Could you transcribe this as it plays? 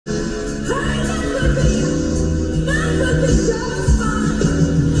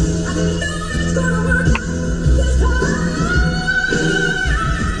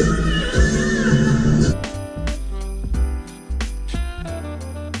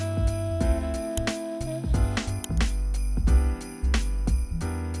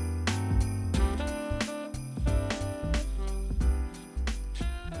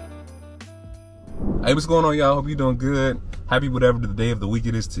Hey, what's going on, y'all? Hope you're doing good. Happy whatever the day of the week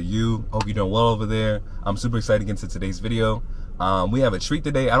it is to you. Hope you're doing well over there. I'm super excited to get into today's video. We have a treat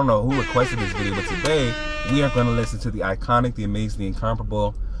today. I don't know who requested this video, but today we are going to listen to the iconic, the amazing, the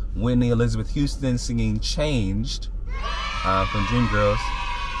incomparable Whitney Elizabeth Houston singing Changed from Dreamgirls,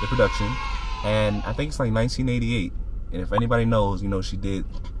 the production. And I think it's like 1988. And if anybody knows, you know, she did.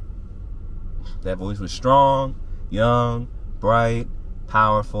 That voice was strong, young, bright,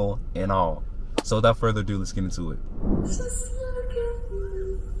 powerful, and all. So without further ado, let's get into it.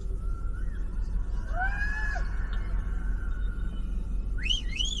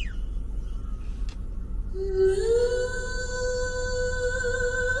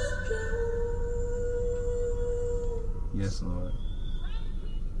 Yes, Lord.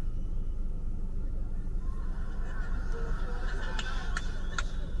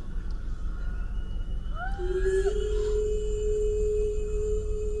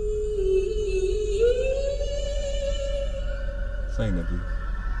 Sing that, dude.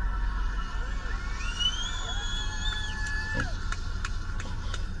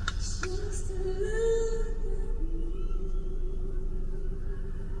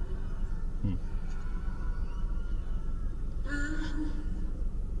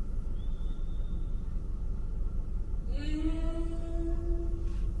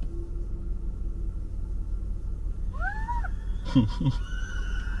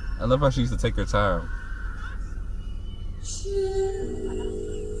 I love how she used to take her time.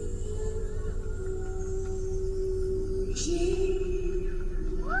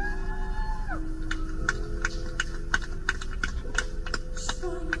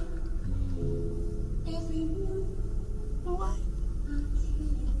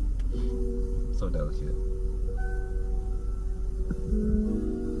 So delicate.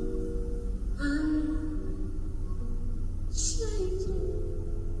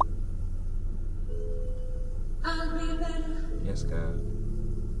 Yes, God.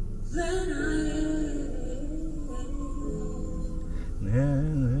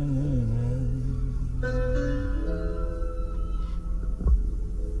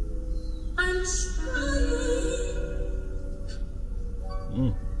 I'm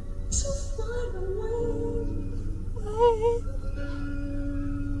trying to find a way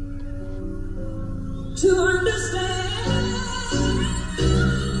to understand.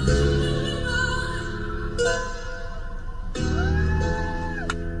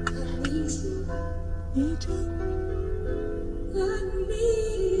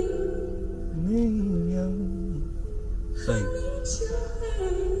 Sing.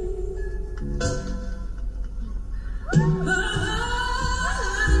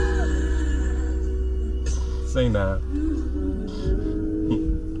 Sing now.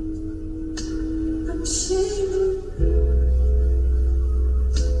 I'm seeing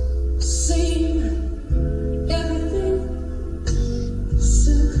everything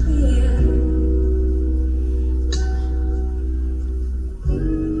so clear.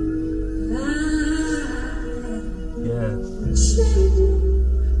 Yes.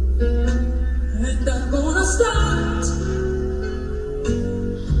 And I'm gonna start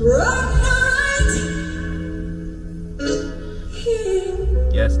right here.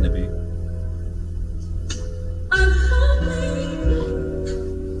 Yes, Nippy. I'm hoping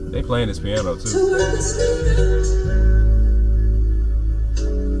They playing this piano to too. work this out.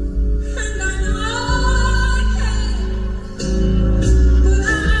 And I know I can, but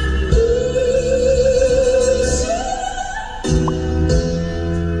I need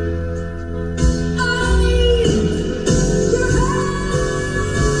your help.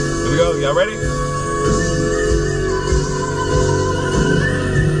 Here we go. Y'all ready?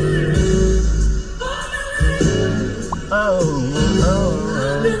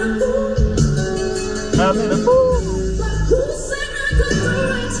 I'm in a fool. But who said I could do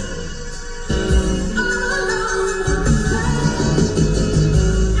it?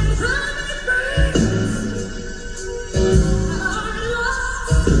 And how many friends are lost?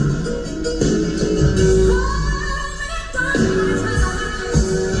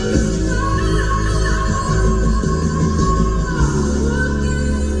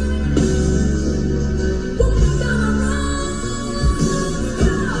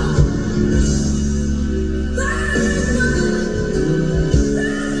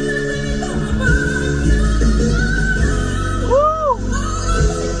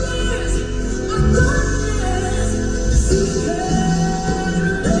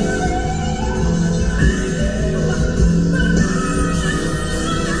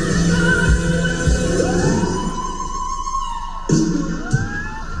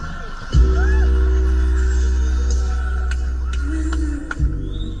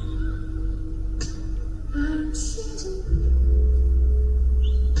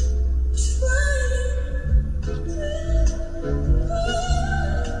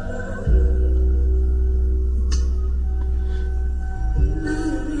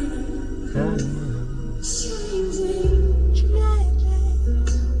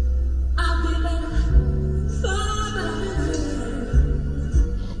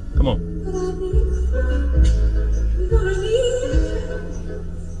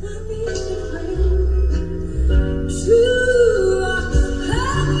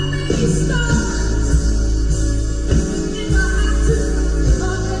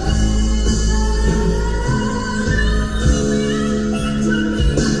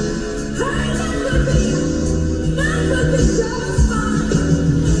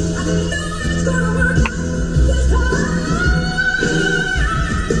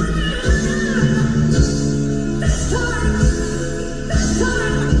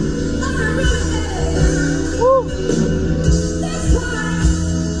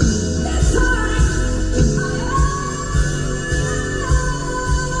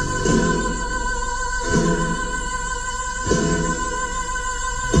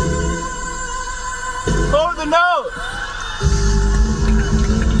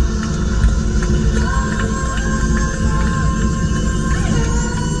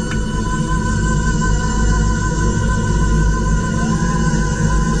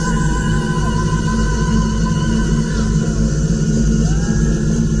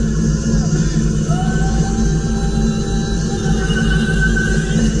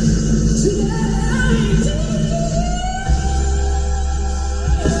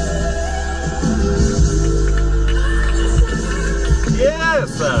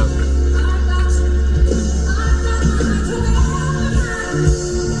 Yes.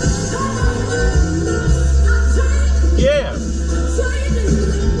 Yeah.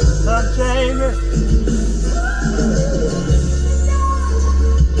 I'm changing.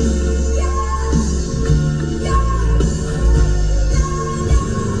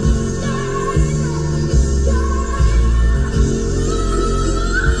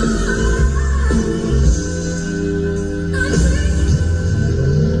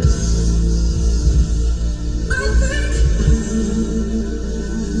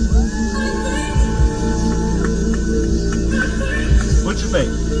 What you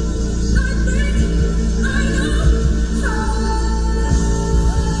think?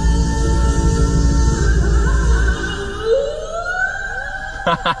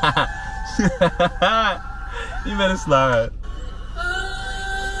 You better slide.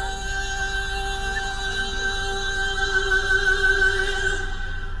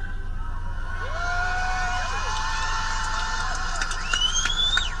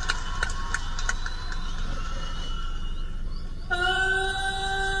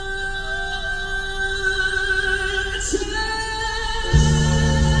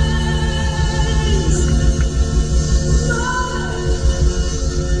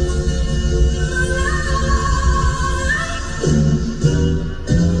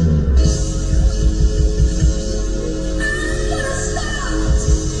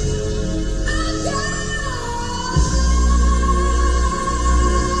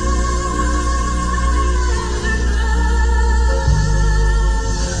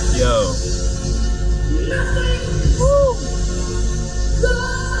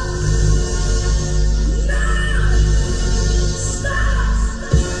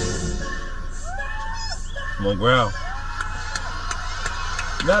 I'm on ground.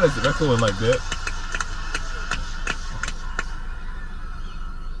 Not as that's going like that.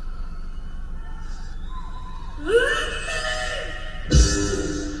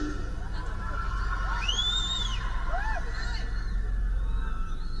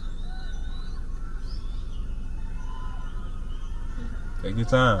 Take your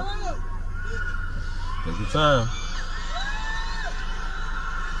time. Take your time.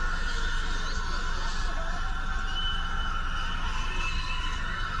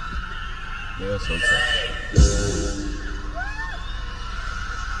 Yeah, so tough.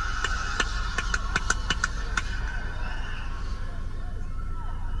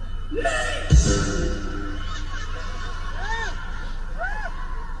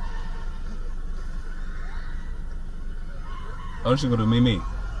 Why don't you go to Mimi?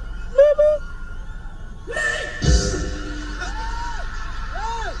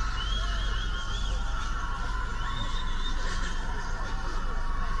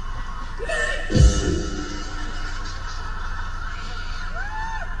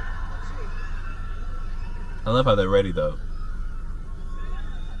 I love how they're ready though.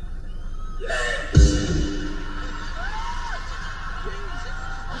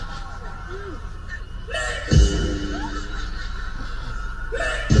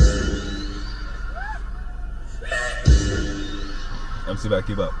 I'm see if I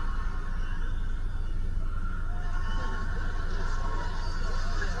keep up.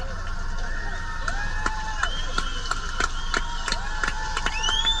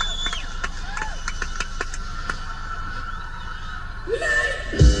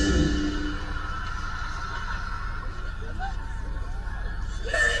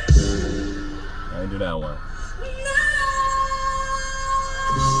 I didn't do that one.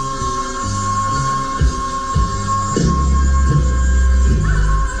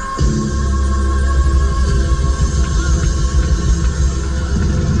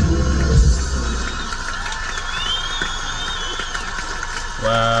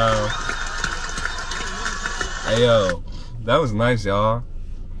 Wow. Hey yo, that was nice, y'all.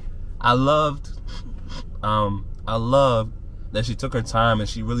 I loved that she took her time and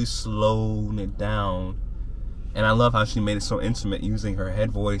she really slowed it down. And I love how she made it so intimate using her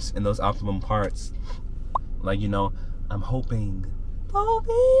head voice in those optimum parts. Like, you know, I'm hoping.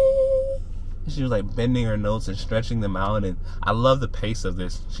 And she was like bending her notes and stretching them out, and I love the pace of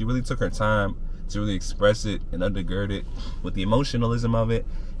this. She really took her time to really express it and undergird it with the emotionalism of it,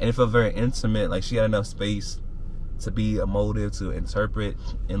 and it felt very intimate. Like she had enough space to be emotive, to interpret,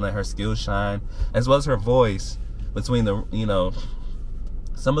 and let her skills shine, as well as her voice between the, you know,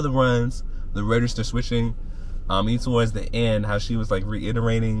 some of the runs, the register switching, even towards the end, how she was like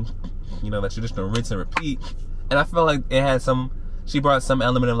reiterating, you know, that traditional rinse and repeat. And I felt like it had some, she brought some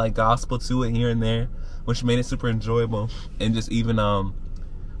element of like gospel to it here and there, which made it super enjoyable and just even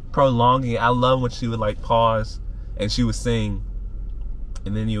prolonging it. I love when she would like pause and she would sing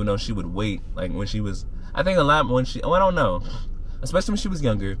And then, you know, she would wait, like when she was, I think a lot when she, I don't know, especially when she was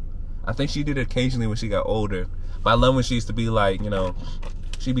younger. I think she did it occasionally when she got older. But I love when she used to be like, you know,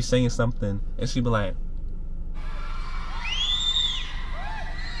 she'd be saying something and she'd be like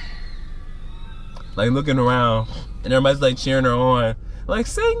looking around, and everybody's like cheering her on, like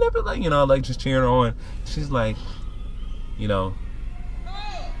saying that, like, you know, like just cheering her on. She's like, you know,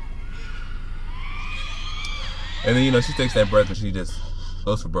 and then, you know, she takes that breath and she just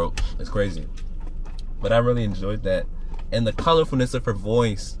goes for broke. It's crazy. But I really enjoyed that. And the colorfulness of her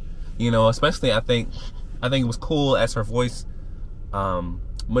voice, you know, especially I think it was cool as her voice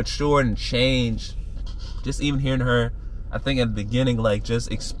matured and changed. Just even hearing her, I think at the beginning, like,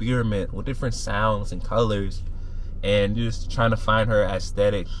 just experiment with different sounds and colors, and just trying to find her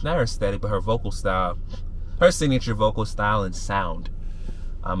aesthetic, not her aesthetic, but her vocal style, her signature vocal style and sound.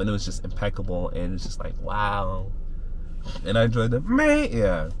 And it was just impeccable, and it's just like, wow. And I enjoyed the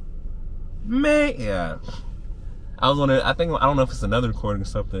man. I was wondering, I don't know if it's another recording or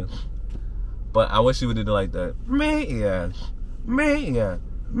something, but I wish she would do like that.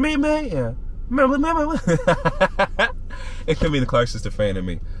 It could be the Clark sister fan of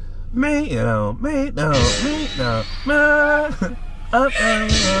me.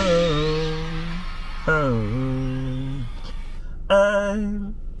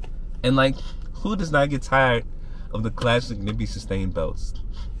 And like, who does not get tired of the classic NIPPY sustained belts?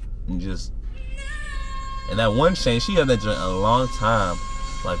 And that one chain, she had that joint a long time.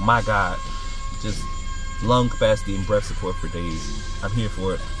 Like, my God, just lung capacity and breath support for days. I'm here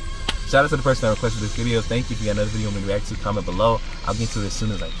for it. Shout out to the person that requested this video. Thank you. If you got another video you want me to react to, comment below. I'll get to it as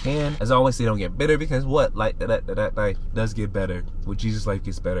soon as I can. As always, they don't get bitter, because what? Like, that life does get better. With Jesus, life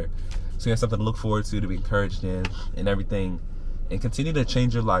gets better. So you have something to look forward to be encouraged in, and everything. And continue to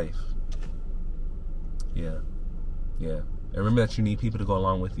change your life. Yeah. And remember that you need people to go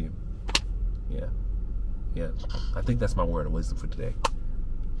along with you. Yeah. I think that's my word of wisdom for today.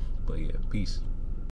 But yeah, peace.